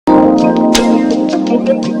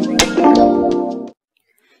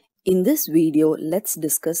In this video, let's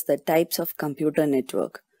discuss the types of computer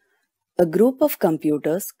network. A group of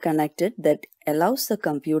computers connected that allows the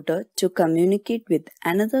computer to communicate with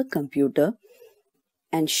another computer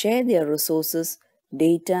and share their resources,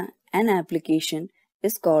 data, and application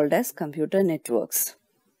is called as computer networks.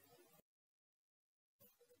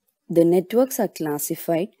 The networks are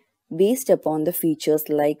classified based upon the features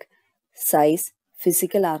like size,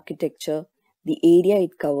 physical architecture, the area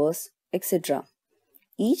it covers, etc.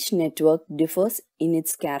 Each network differs in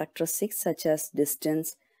its characteristics such as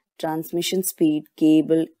distance, transmission speed,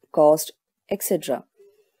 cable, cost, etc.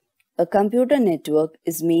 A computer network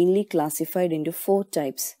is mainly classified into 4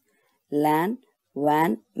 types: LAN,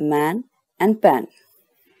 WAN, MAN, and PAN.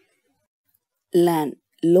 LAN,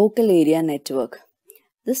 Local Area Network.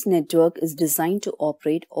 This network is designed to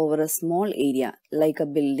operate over a small area like a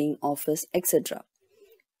building, office, etc.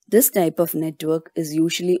 This type of network is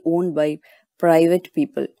usually owned by private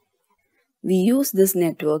people. We use this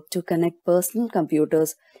network to connect personal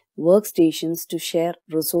computers, workstations to share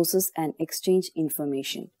resources and exchange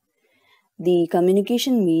information. The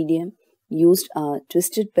communication medium used are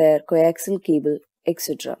twisted pair, coaxial cable,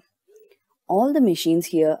 etc. All the machines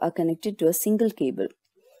here are connected to a single cable.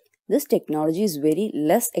 This technology is very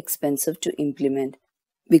less expensive to implement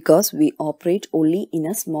because we operate only in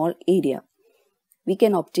a small area. We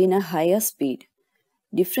can obtain a higher speed.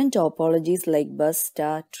 Different topologies like bus,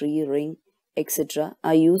 star, tree, ring, etc.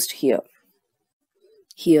 are used here.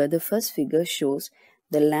 Here the first figure shows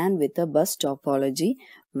the LAN with a bus topology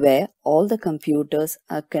where all the computers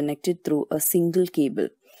are connected through a single cable,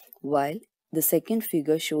 while the second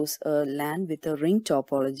figure shows a LAN with a ring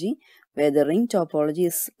topology where the ring topology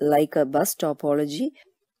is like a bus topology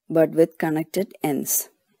but with connected ends.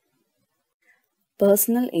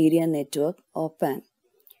 Personal Area Network or PAN.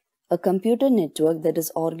 A computer network that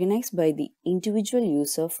is organized by the individual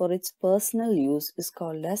user for its personal use is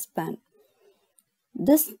called as PAN.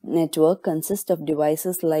 This network consists of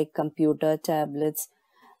devices like computer, tablets,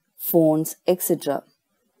 phones, etc.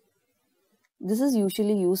 This is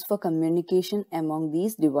usually used for communication among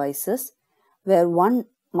these devices, where one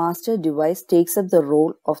master device takes up the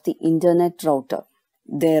role of the internet router.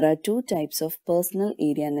 There are 2 types of personal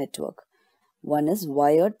area network. One is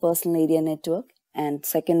wired personal area network and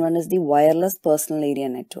second one is the wireless personal area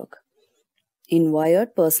network. In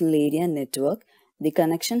wired personal area network, the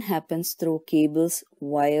connection happens through cables,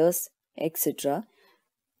 wires, etc.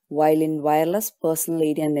 While in wireless personal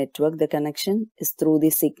area network, the connection is through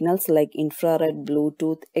the signals like infrared,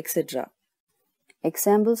 Bluetooth, etc.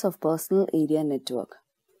 Examples of personal area network.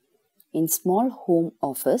 In small home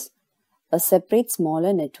office, a separate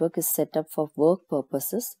smaller network is set up for work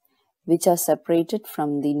purposes, which are separated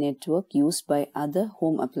from the network used by other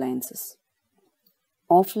home appliances.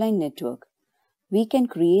 Offline network. We can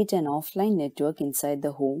create an offline network inside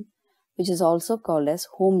the home, which is also called as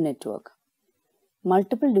home network.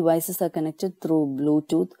 Multiple devices are connected through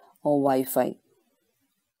Bluetooth or Wi-Fi.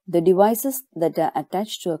 The devices that are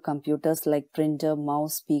attached to a computers like printer,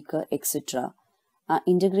 mouse, speaker, etc. are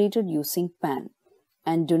integrated using PAN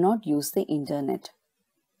and do not use the internet.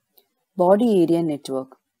 Body Area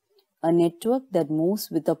Network. A network that moves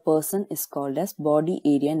with a person is called as body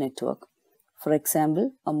area network. For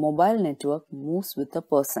example, a mobile network moves with a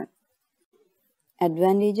person.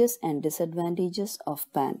 Advantages and disadvantages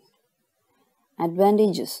of PAN.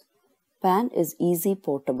 Advantages. PAN is easy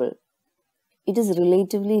portable. It is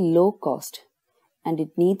relatively low cost and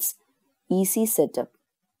it needs easy setup.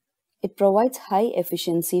 It provides high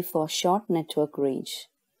efficiency for short network range.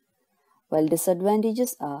 While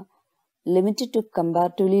disadvantages are limited to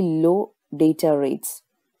comparatively low data rates,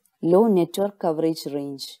 low network coverage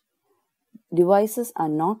range. Devices are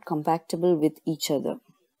not compatible with each other.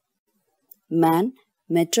 MAN,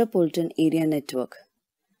 Metropolitan Area Network.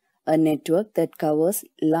 A network that covers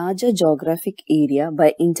larger geographic area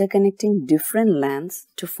by interconnecting different LANs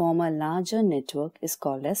to form a larger network is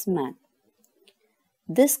called as MAN.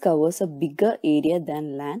 This covers a bigger area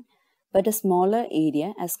than LAN but a smaller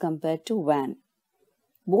area as compared to WAN.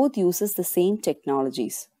 Both uses the same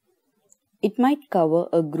technologies. It might cover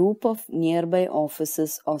a group of nearby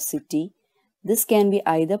offices or city. This can be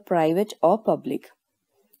either private or public.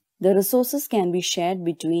 The resources can be shared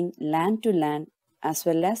between LAN to LAN as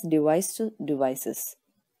well as device to devices.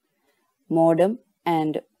 Modem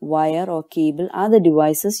and wire or cable are the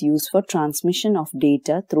devices used for transmission of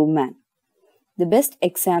data through MAN. The best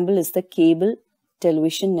example is the cable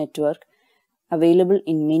television network available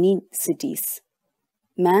in many cities.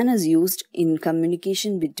 MAN is used in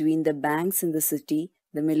communication between the banks in the city,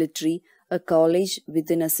 the military, a college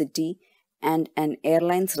within a city, and an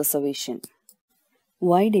airline's reservation.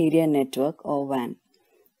 Wide Area Network or WAN.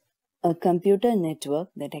 A computer network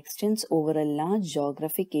that extends over a large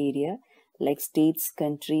geographic area like states,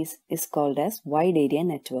 countries is called as Wide Area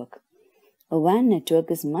Network. A WAN network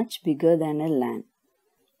is much bigger than a LAN.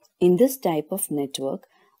 In this type of network,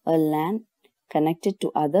 a LAN connected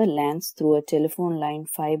to other LANs through a telephone line,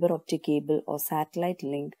 fiber optic cable or satellite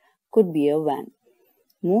link could be a WAN.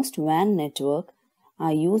 Most WAN networks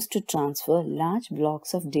are used to transfer large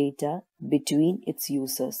blocks of data between its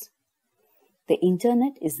users. The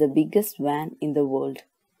Internet is the biggest WAN in the world,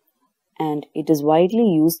 and it is widely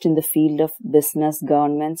used in the field of business,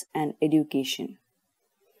 governments, and education.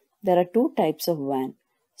 There are two types of WAN,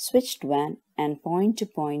 switched WAN and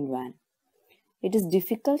point-to-point WAN. It is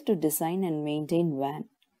difficult to design and maintain WAN.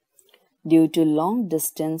 Due to long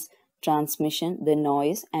distance transmission, the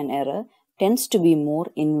noise and error tends to be more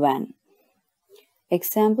in WAN.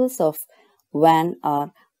 Examples of WAN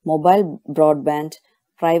are mobile broadband,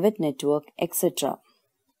 private network, etc.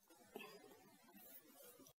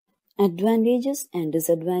 Advantages and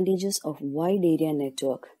disadvantages of wide area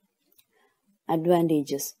network.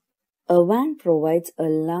 Advantages. A WAN provides a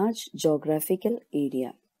large geographical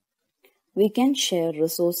area. We can share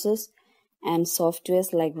resources and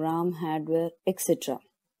softwares like RAM, hardware, etc.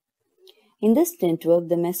 In this network,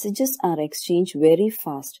 the messages are exchanged very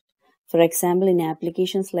fast. For example, in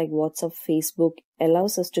applications like WhatsApp, Facebook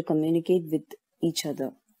allows us to communicate with each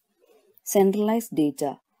other. Centralized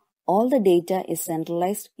data. All the data is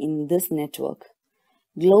centralized in this network.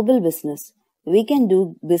 Global business. We can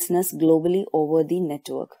do business globally over the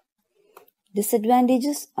network.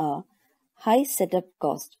 Disadvantages are high setup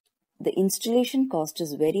cost. The installation cost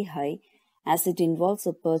is very high as it involves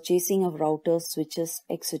the purchasing of routers, switches,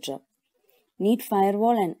 etc. Need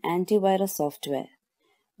firewall and antivirus software.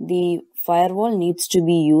 The firewall needs to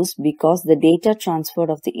be used because the data transferred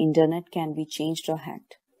of the internet can be changed or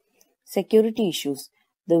hacked. Security issues.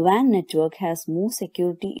 The WAN network has more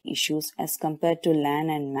security issues as compared to LAN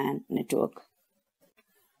and MAN network.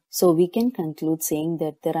 So we can conclude saying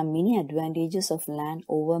that there are many advantages of LAN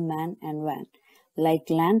over MAN and WAN. Like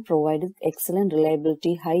LAN provided excellent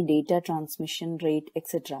reliability, high data transmission rate,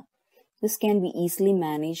 etc. This can be easily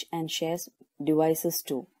managed and shares devices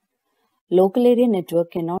too. Local area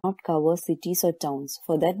network cannot cover cities or towns.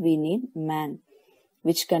 For that we need MAN,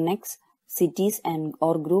 which connects cities and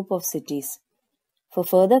or group of cities. For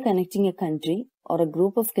further connecting a country or a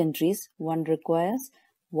group of countries, one requires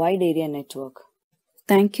wide area network.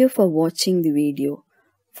 Thank you for watching the video.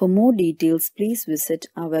 For more details, please visit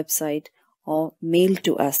our website or mail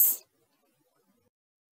to us.